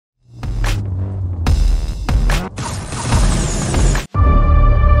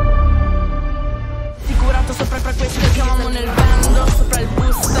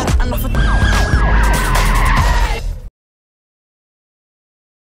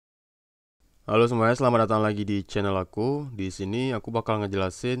Halo semuanya, selamat datang lagi di channel aku. Di sini aku bakal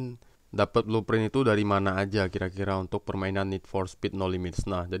ngejelasin dapat blueprint itu dari mana aja kira-kira untuk permainan Need for Speed No Limits.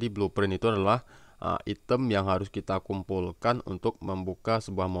 Nah, jadi blueprint itu adalah item yang harus kita kumpulkan untuk membuka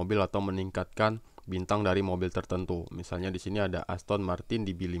sebuah mobil atau meningkatkan bintang dari mobil tertentu. Misalnya di sini ada Aston Martin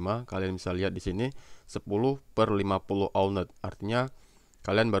di B5. Kalian bisa lihat di sini 10/50 unit. Artinya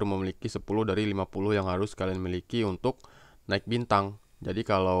kalian baru memiliki 10 dari 50 yang harus kalian miliki untuk naik bintang. Jadi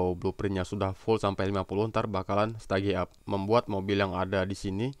kalau blueprintnya sudah full sampai 50, ntar bakalan stage up. Membuat mobil yang ada di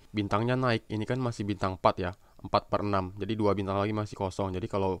sini bintangnya naik. Ini kan masih bintang 4 ya, 4/6. Jadi 2 bintang lagi masih kosong. Jadi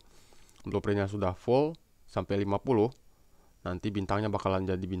kalau blueprintnya sudah full sampai 50, nanti bintangnya bakalan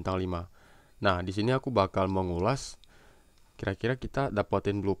jadi bintang 5. Nah, di sini aku bakal mengulas kira-kira kita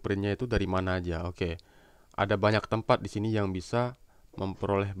dapetin blueprintnya itu dari mana aja. Oke. Ada banyak tempat di sini yang bisa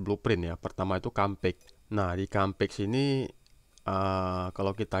memperoleh blueprint ya. Pertama itu Campek. Nah, di Campek sini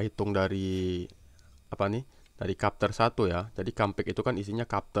kalau kita hitung dari apa nih? Dari chapter 1 ya. Jadi Campek itu kan isinya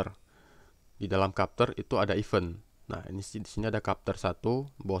chapter. Di dalam chapter itu ada event. Nah, ini di sini ada chapter 1,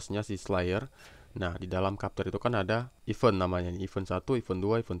 bosnya si Slayer. Nah, di dalam chapter itu kan ada event namanya. Event 1, event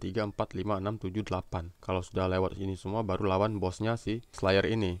 2, event 3, 4, 5, 6, 7, 8. Kalau sudah lewat ini semua baru lawan bosnya si Slayer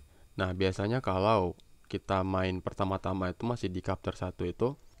ini. Nah, biasanya kalau kita main pertama-tama itu masih di chapter 1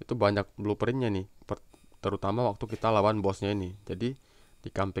 itu banyak blueprintnya nih. Terutama waktu kita lawan bosnya ini. Jadi di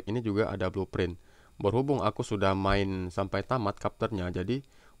comeback ini juga ada blueprint. Berhubung aku sudah main sampai tamat chapternya, jadi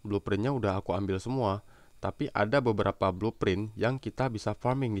blueprintnya udah aku ambil semua. Tapi ada beberapa blueprint yang kita bisa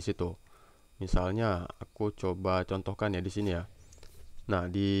farming di situ. Misalnya aku coba contohkan ya di sini ya. Nah,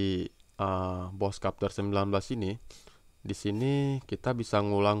 di boss chapter 19 ini, di sini kita bisa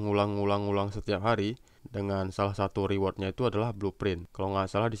ngulang setiap hari dengan salah satu rewardnya itu adalah blueprint. Kalau nggak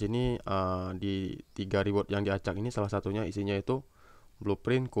salah di sini di 3 reward yang diacak ini salah satunya isinya itu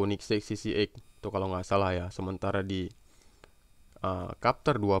blueprint Koenig CCX itu kalau nggak salah ya. Sementara di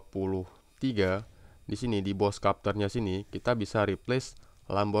chapter 23 di sini di boss chapternya sini kita bisa replace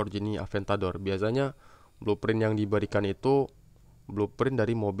Lamborghini Aventador. Biasanya blueprint yang diberikan itu blueprint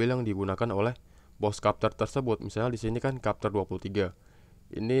dari mobil yang digunakan oleh boss captor tersebut. Misalnya di sini kan captor 23.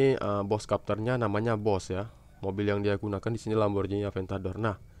 Ini boss captornya namanya Boss ya. Mobil yang dia gunakan di sini Lamborghini Aventador.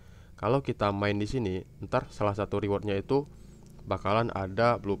 Nah, kalau kita main di sini, ntar salah satu rewardnya itu bakalan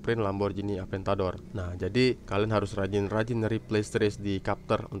ada blueprint Lamborghini Aventador. Nah, jadi kalian harus rajin-rajin replay trace di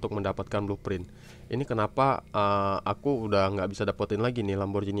captor untuk mendapatkan blueprint. Ini kenapa aku udah nggak bisa dapetin lagi nih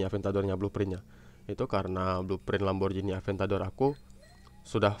Lamborghini Aventadornya blueprintnya. Itu karena blueprint Lamborghini Aventador aku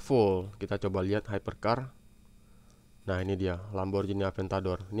sudah full. Kita coba lihat hypercar. Nah, ini dia Lamborghini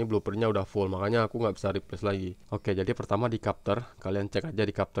Aventador. Ini blueprintnya udah full, makanya aku nggak bisa replace lagi. Oke, jadi pertama di captor, kalian cek aja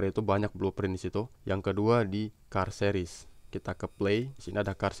di captor itu banyak blueprint di situ. Yang kedua di car series. Kita ke play, di sini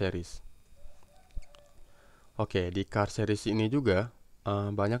ada car series. Oke, di car series ini juga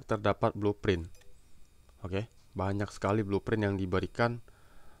banyak terdapat blueprint. Oke, banyak sekali blueprint yang diberikan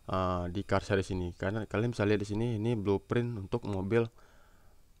di car series ini. Karena kalian bisa lihat di sini, ini blueprint untuk mobil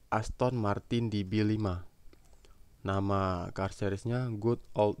Aston Martin di B5. Nama car seriesnya Good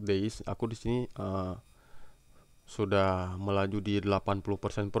Old Days. Aku di sini sudah melaju di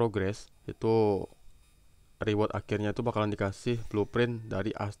 80% progress. Itu reward akhirnya itu bakalan dikasih blueprint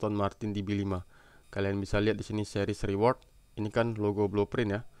dari Aston Martin di B5. Kalian bisa lihat di sini series reward. Ini kan logo blueprint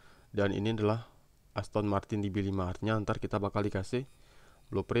ya. Dan ini adalah Aston Martin di B5. Artinya ntar kita bakal dikasih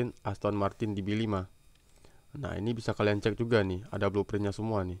blueprint Aston Martin di B5. Nah, ini bisa kalian cek juga nih, ada blueprintnya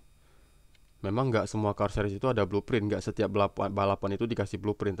semua nih. Memang nggak semua car series itu ada blueprint, nggak setiap balapan itu dikasih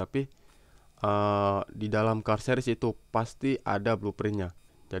blueprint, tapi di dalam car series itu pasti ada blueprintnya.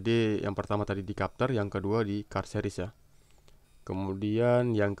 Jadi yang pertama tadi di captor, yang kedua di car series ya.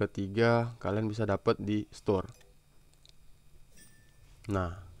 Kemudian yang ketiga kalian bisa dapat di store.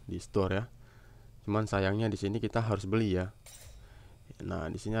 Nah, di store ya. Cuman sayangnya di sini kita harus beli ya. Nah,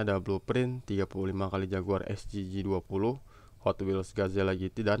 di sini ada blueprint 35 kali Jaguar SGG 20, Hot Wheels Gazelle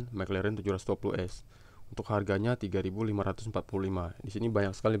GT dan McLaren 720S. Untuk harganya 3.545. Di sini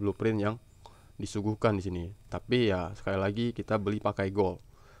banyak sekali blueprint yang disuguhkan di sini. Tapi ya sekali lagi kita beli pakai gold.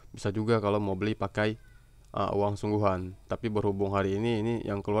 Bisa juga kalau mau beli pakai uang sungguhan. Tapi berhubung hari ini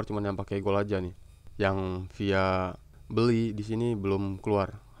yang keluar cuma yang pakai gold aja nih. Yang via beli di sini belum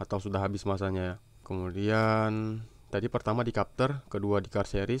keluar atau sudah habis masanya ya. Kemudian tadi pertama di captor, kedua di car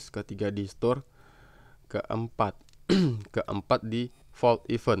series, ketiga di store, keempat keempat di vault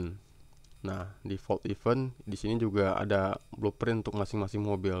event. Nah, di vault event di sini juga ada blueprint untuk masing-masing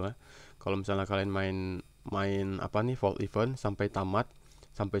mobil ya. Kalau misalnya kalian main apa nih vault event sampai tamat,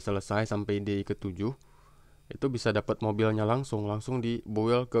 sampai selesai sampai di ke-7, itu bisa dapat mobilnya langsung di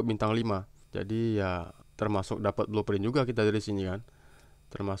build ke bintang 5. Jadi ya termasuk dapat blueprint juga kita dari sini kan.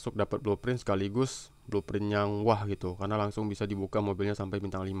 Termasuk dapat blueprint sekaligus blueprint yang wah gitu, karena langsung bisa dibuka mobilnya sampai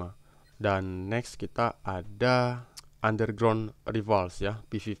bintang 5. Dan next kita ada underground rivals ya,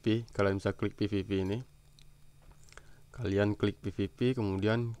 PVP. Kalian bisa klik PVP ini. Kalian klik PVP,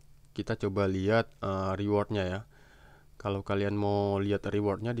 kemudian kita coba lihat rewardnya ya. Kalau kalian mau lihat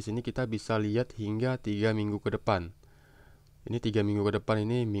rewardnya, di sini kita bisa lihat hingga 3 minggu ke depan. Ini 3 minggu ke depan,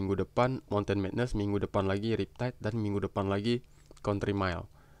 ini minggu depan Mountain Madness, minggu depan lagi Riptide, dan minggu depan lagi Country Mile.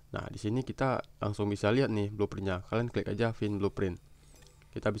 Nah, di sini kita langsung bisa lihat nih blueprintnya. Kalian klik aja Fin Blueprint.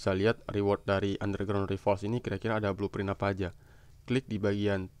 Kita bisa lihat reward dari Underground Rivals ini kira-kira ada blueprint apa aja. Klik di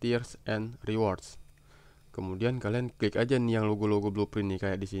bagian Tiers and Rewards. Kemudian kalian klik aja nih yang logo-logo blueprint nih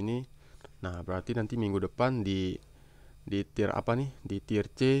kayak di sini. Nah, berarti nanti minggu depan di tier apa nih? Di tier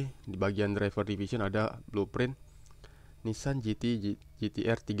C di bagian Driver Division ada blueprint Nissan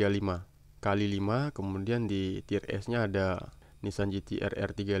GT-R 35 kali 5, kemudian di tier S-nya ada Nissan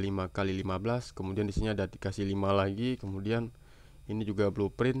GT-R 35 kali 15, kemudian di sini ada dikasih 5 lagi, kemudian ini juga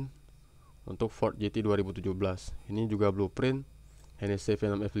blueprint untuk Ford GT 2017. Ini juga blueprint Hennessy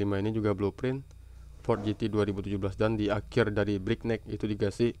Venom F5, ini juga blueprint Ford GT 2017, dan di akhir dari Brickneck itu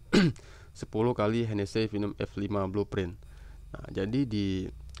dikasih 10 kali Hennessy Venom F5 blueprint. Nah, jadi di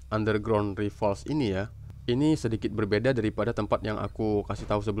Underground Rivals ini ya, ini sedikit berbeda daripada tempat yang aku kasih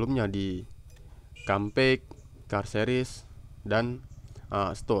tahu sebelumnya di Campek, Car Series, dan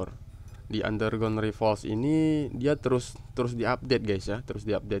Store. Di Underground Rivals ini dia terus diupdate guys ya, terus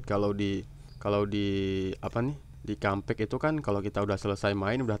diupdate. Kalau di apa nih, di Campek itu kan kalau kita udah selesai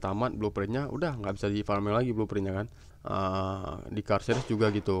main, udah tamat blueprintnya, udah nggak bisa di farming lagi blueprintnya kan. Di Car Series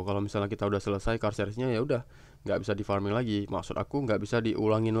juga gitu. Kalau misalnya kita udah selesai Car Seriesnya, ya udah nggak bisa di farming lagi. Maksud aku nggak bisa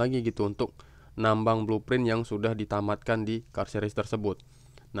diulangin lagi gitu untuk nambang blueprint yang sudah ditamatkan di Car Series tersebut.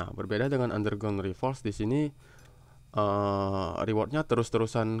 Nah, berbeda dengan Underground Rivals, di sini rewardnya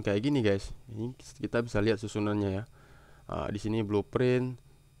terus-terusan kayak gini guys. Ini kita bisa lihat susunannya ya. Di sini blueprint,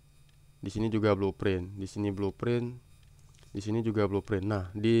 di sini juga blueprint, di sini blueprint, di sini juga blueprint. Nah,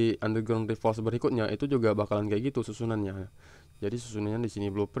 di Underground Rivals berikutnya itu juga bakalan kayak gitu susunannya. Jadi susunannya di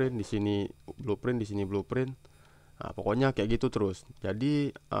sini blueprint, di sini blueprint, di sini blueprint. Nah, pokoknya kayak gitu terus. Jadi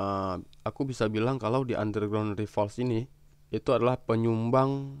aku bisa bilang kalau di Underground Rivals ini itu adalah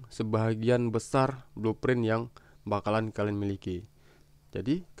penyumbang sebagian besar blueprint yang bakalan kalian miliki.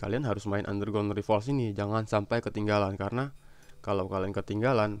 Jadi kalian harus main Underground Rivals ini, jangan sampai ketinggalan, karena kalau kalian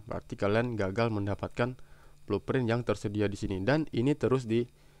ketinggalan berarti kalian gagal mendapatkan blueprint yang tersedia di sini. Dan ini terus di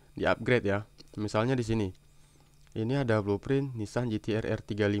upgrade ya. Misalnya di sini, ini ada blueprint Nissan GT-R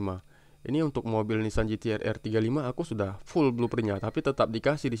 35. Ini untuk mobil Nissan GT-R 35 aku sudah full blueprintnya, tapi tetap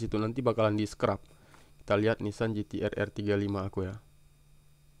dikasih di situ, nanti bakalan di scrap. Kita lihat Nissan GT-R 35 aku ya.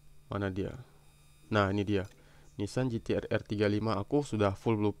 Mana dia? Nah, ini dia. Nissan GT-R 35 aku sudah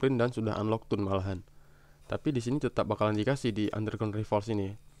full blueprint dan sudah unlock tune malahan. Tapi di sini tetap bakalan dikasih di Underground Rivals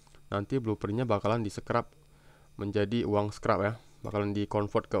ini. Nanti blueprintnya bakalan di scrap menjadi uang scrap ya. Bakalan di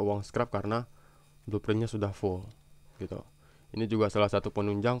convert ke uang scrap karena blueprintnya sudah full gitu. Ini juga salah satu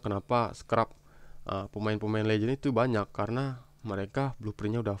penunjang kenapa scrap pemain-pemain legend itu banyak, karena mereka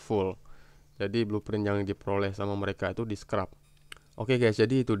blueprintnya udah full. Jadi blueprint yang diperoleh sama mereka itu di scrap. Oke guys,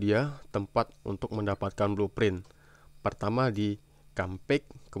 jadi itu dia tempat untuk mendapatkan blueprint. Pertama di Campek,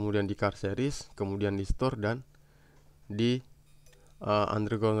 kemudian di Car Series, kemudian di Store, dan di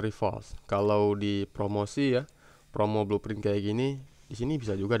Underground Rivals. Kalau di promosi ya, promo blueprint kayak gini, di sini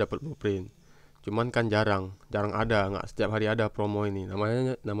bisa juga dapat blueprint. Cuman kan jarang ada, nggak setiap hari ada promo ini.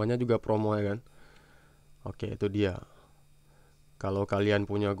 Namanya juga promo ya kan. Oke, itu dia. Kalau kalian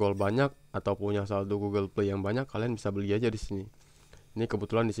punya gold banyak atau punya saldo Google Play yang banyak, kalian bisa beli aja di sini. Ini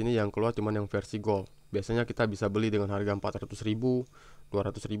kebetulan di sini yang keluar cuman yang versi gold. Biasanya kita bisa beli dengan harga 400.000, 200.000,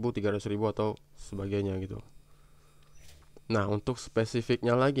 300.000 atau sebagainya gitu. Nah, untuk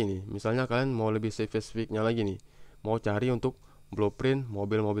spesifiknya lagi nih, misalnya kalian mau lebih spesifiknya lagi nih, mau cari untuk blueprint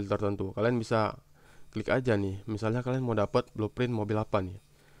mobil-mobil tertentu, kalian bisa klik aja nih. Misalnya kalian mau dapat blueprint mobil apa nih,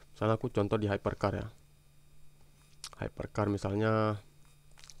 misalnya aku contoh di hypercar ya. Hypercar misalnya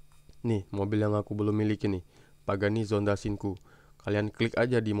nih, mobil yang aku belum miliki nih, Pagani Zonda Sinku. Kalian klik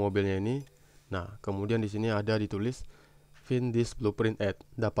aja di mobilnya ini. Nah, kemudian di sini ada ditulis find this blueprint at,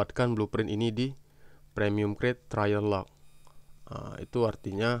 dapatkan blueprint ini di premium crate trial log. Itu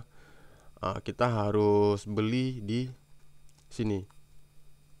artinya kita harus beli di sini,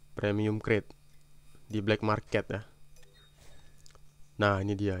 premium crate di black market ya. Nah,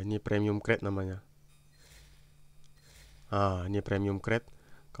 ini dia, ini premium crate namanya. Ini premium crate.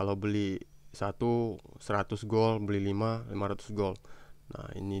 Kalau beli 100 gold, beli 500 gold. Nah,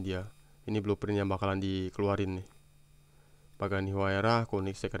 ini dia. Ini blueprint yang bakalan dikeluarin nih. Pagani Huayra,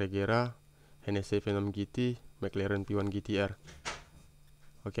 Koenig Sekregera, Hennessy Venom GT, McLaren P1 GTR.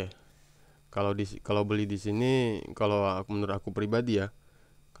 Oke. Kalau beli di sini, menurut aku pribadi ya,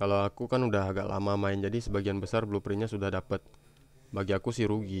 kalau aku kan udah agak lama main, jadi sebagian besar blueprintnya sudah dapat. Bagi aku sih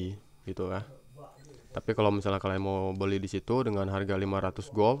rugi gitu ya. Tapi kalau misalnya kalian mau beli di situ dengan harga 500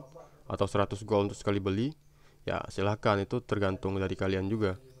 gold atau 100 gold untuk sekali beli, ya silahkan, itu tergantung dari kalian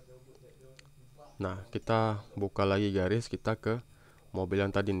juga. Nah, kita buka lagi garis, kita ke mobil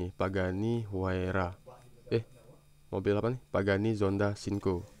yang tadi nih, Pagani Huayra. Mobil apa nih? Pagani Zonda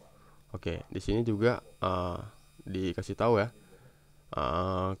Cinco. Oke, di sini juga dikasih tahu ya.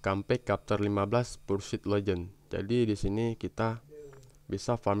 Campaign Capture 15 Pursuit Legend. Jadi di sini kita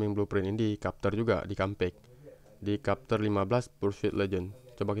bisa farming blueprint ini di Capture juga, di Campaign. Di Capture 15 Pursuit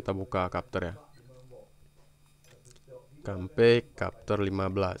Legend. Coba kita buka Capture ya. Campaign Capture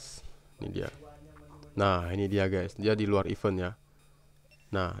 15. Ini dia. Nah, ini dia guys. Dia di luar event ya.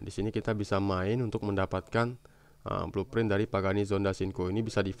 Nah, di sini kita bisa main untuk mendapatkan blueprint dari Pagani Zonda Cinco. Ini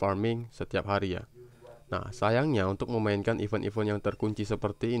bisa di farming setiap hari ya. Nah, sayangnya untuk memainkan event-event yang terkunci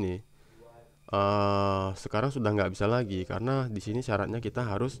seperti ini, sekarang sudah nggak bisa lagi, karena di sini syaratnya kita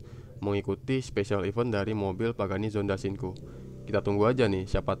harus mengikuti special event dari mobil Pagani Zonda Cinco. Kita tunggu aja nih,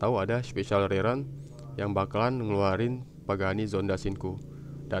 siapa tahu ada special rerun yang bakalan ngeluarin Pagani Zonda Cinco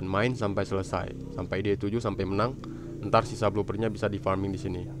dan main sampai selesai, sampai dia 7 sampai menang. Ntar sisa blueprintnya bisa di farming di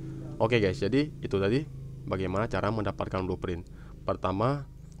sini. Oke guys, jadi itu tadi bagaimana cara mendapatkan blueprint. Pertama,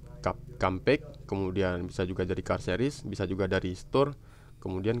 campaign, kemudian bisa juga dari car series, bisa juga dari store,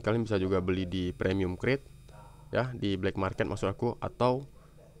 kemudian kalian bisa juga beli di premium crate ya, di black market maksud aku, atau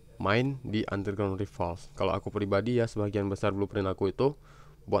main di underground rivals. Kalau aku pribadi ya, sebagian besar blueprint aku itu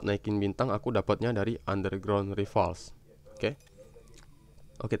buat naikin bintang aku dapatnya dari underground rivals.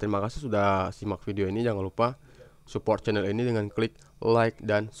 Oke, terima kasih sudah simak video ini. Jangan lupa support channel ini dengan klik like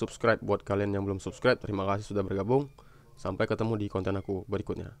dan subscribe. Buat kalian yang belum subscribe, terima kasih sudah bergabung. Sampai ketemu di konten aku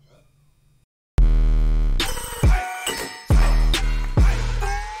berikutnya.